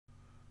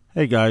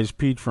Hey guys,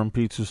 Pete from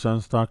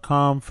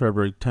Pete2Cents.com,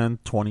 February 10th,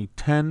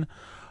 2010.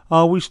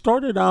 We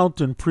started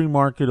out in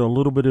pre-market a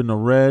little bit in the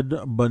red,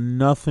 but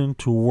nothing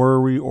to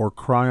worry or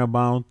cry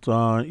about.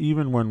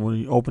 Even when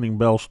the opening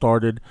bell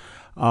started,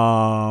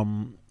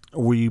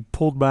 we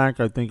pulled back.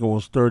 I think it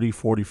was 30,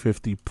 40,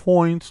 50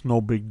 points. No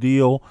big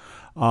deal.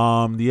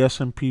 The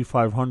S&P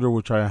 500,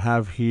 which I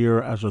have here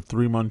as a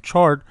 3-month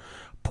chart,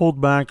 pulled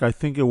back. I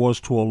think it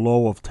was to a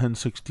low of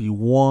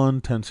 1061,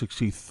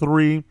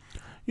 1063.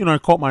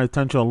 It caught my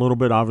attention a little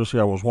bit. Obviously,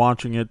 I was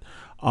watching it.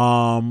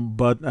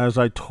 But as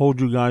I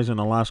told you guys in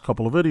the last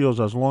couple of videos,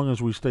 as long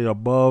as we stay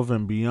above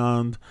and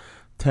beyond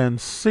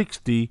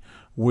 1060,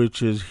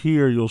 which is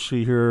here, you'll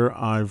see here,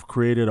 I've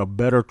created a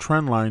better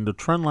trend line. The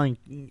trend line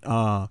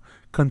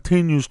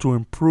continues to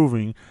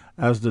improving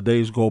as the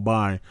days go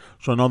by.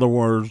 So in other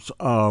words,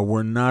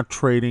 we're not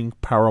trading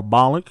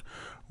parabolic.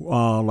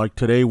 Like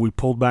today, we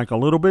pulled back a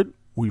little bit.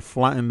 We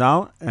flattened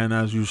out. And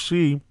as you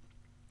see,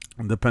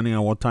 depending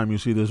on what time you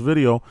see this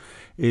video,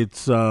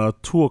 it's 2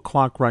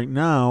 o'clock right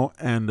now,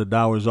 and the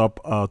Dow is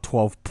up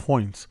 12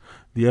 points.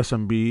 The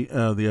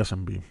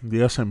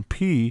the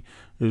S&P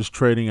is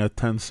trading at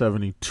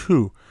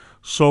 1072.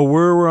 So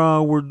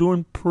we're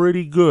doing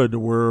pretty good.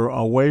 We're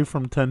away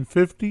from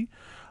 1050.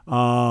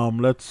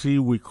 Let's see,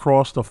 we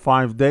crossed the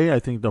 5-day. I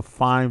think the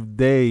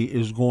 5-day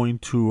is going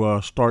to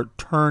start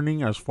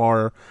turning as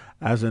far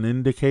as an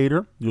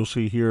indicator. You'll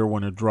see here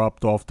when it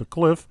dropped off the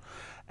cliff.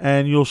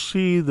 And you'll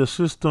see the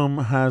system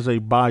has a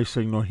buy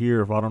signal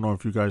here. I don't know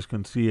if you guys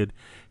can see it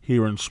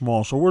here in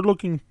small. So we're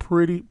looking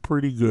pretty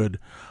good.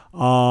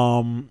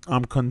 I'm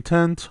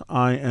content.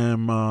 I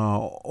am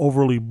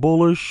overly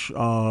bullish.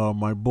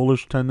 My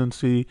bullish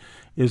tendency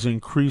is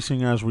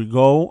increasing as we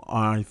go.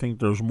 I think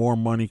there's more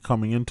money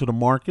coming into the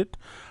market.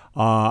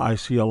 I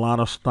see a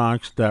lot of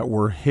stocks that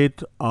were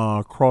hit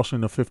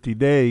crossing the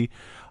 50-day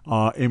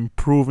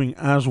improving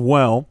as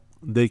well.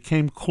 They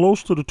came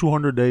close to the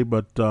 200-day,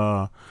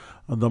 but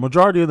the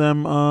majority of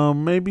them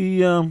maybe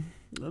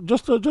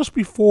just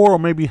before or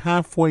maybe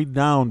halfway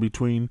down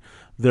between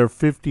their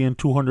 50 and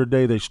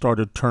 200-day, they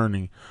started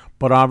turning.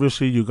 But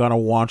obviously, you got to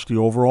watch the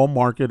overall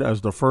market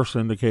as the first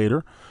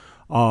indicator,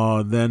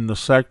 then the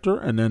sector,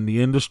 and then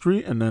the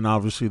industry, and then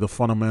obviously the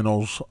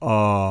fundamentals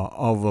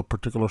of a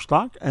particular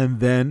stock, and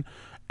then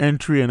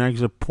entry and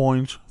exit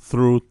points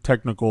through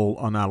technical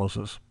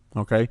analysis.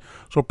 Okay,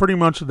 so pretty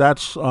much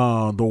that's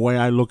the way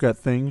I look at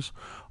things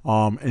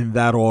in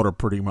that order,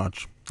 pretty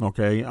much.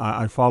 Okay,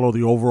 I follow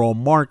the overall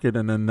market,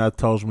 and then that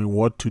tells me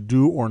what to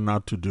do or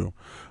not to do.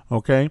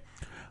 Okay,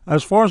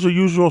 as far as the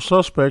usual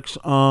suspects,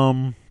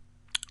 I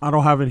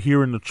don't have it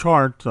here in the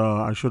chart.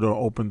 I should have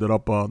opened it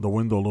up the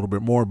window a little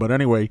bit more, but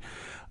anyway,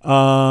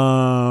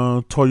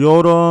 Toyota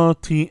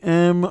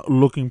TM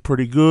looking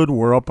pretty good.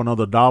 We're up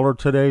another $1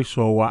 today,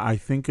 so I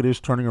think it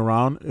is turning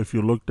around. If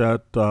you looked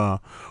at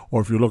or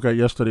if you look at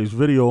yesterday's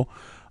video,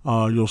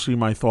 you'll see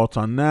my thoughts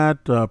on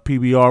that.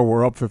 PBR,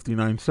 we're up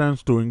 59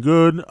 cents, doing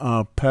good.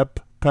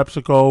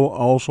 PepsiCo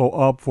also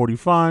up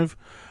 45.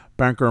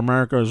 Bank of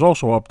America is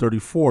also up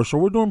 34, so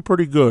we're doing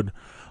pretty good.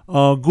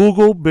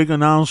 Google, big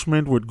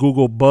announcement with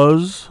Google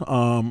Buzz.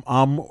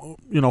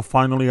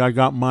 Finally I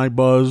got my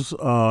Buzz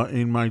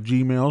in my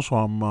Gmail, so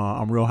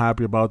I'm real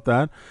happy about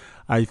that.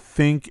 I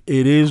think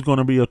it is going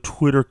to be a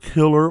Twitter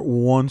killer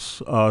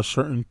once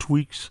certain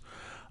tweaks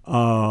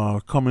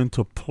come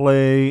into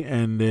play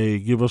and they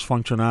give us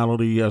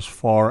functionality as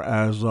far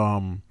as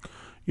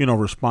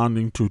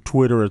responding to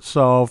Twitter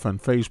itself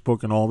and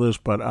Facebook and all this.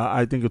 But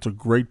I think it's a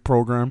great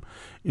program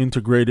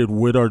integrated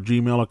with our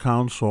Gmail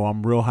account, so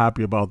I'm real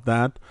happy about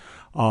that.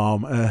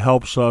 It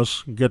helps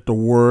us get the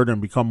word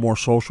and become more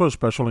social,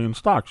 especially in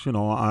stocks.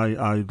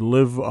 I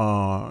live,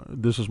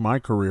 this is my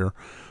career,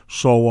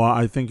 so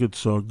I think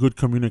it's a good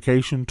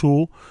communication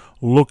tool.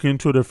 Look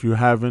into it if you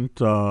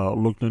haven't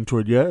looked into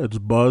it yet. It's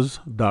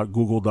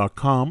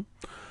buzz.google.com.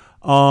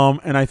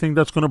 And I think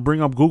that's going to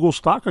bring up Google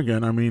stock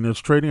again. I mean, it's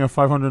trading at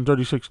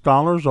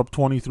 $536, up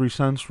 23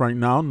 cents right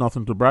now.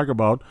 Nothing to brag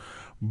about.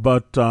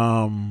 But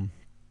I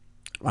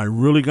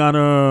really got to,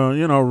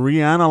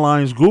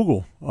 reanalyze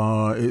Google.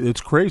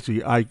 It's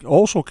crazy. I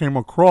also came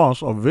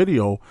across a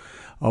video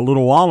a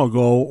little while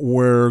ago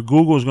where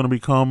Google is going to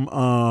become,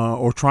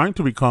 or trying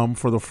to become,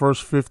 for the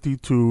first 50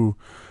 to,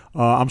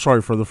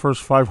 for the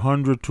first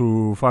 500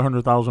 to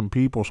 500,000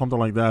 people, something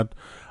like that,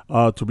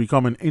 to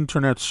become an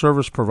internet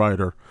service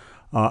provider,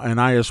 an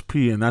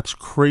ISP, and that's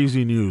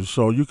crazy news.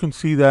 So you can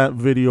see that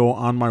video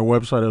on my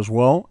website as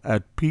well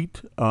at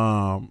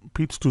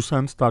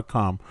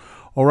Pete2Cents.com.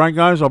 All right,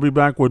 guys, I'll be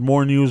back with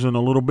more news in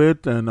a little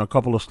bit and a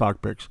couple of stock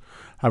picks.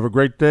 Have a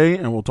great day,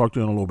 and we'll talk to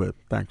you in a little bit.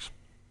 Thanks.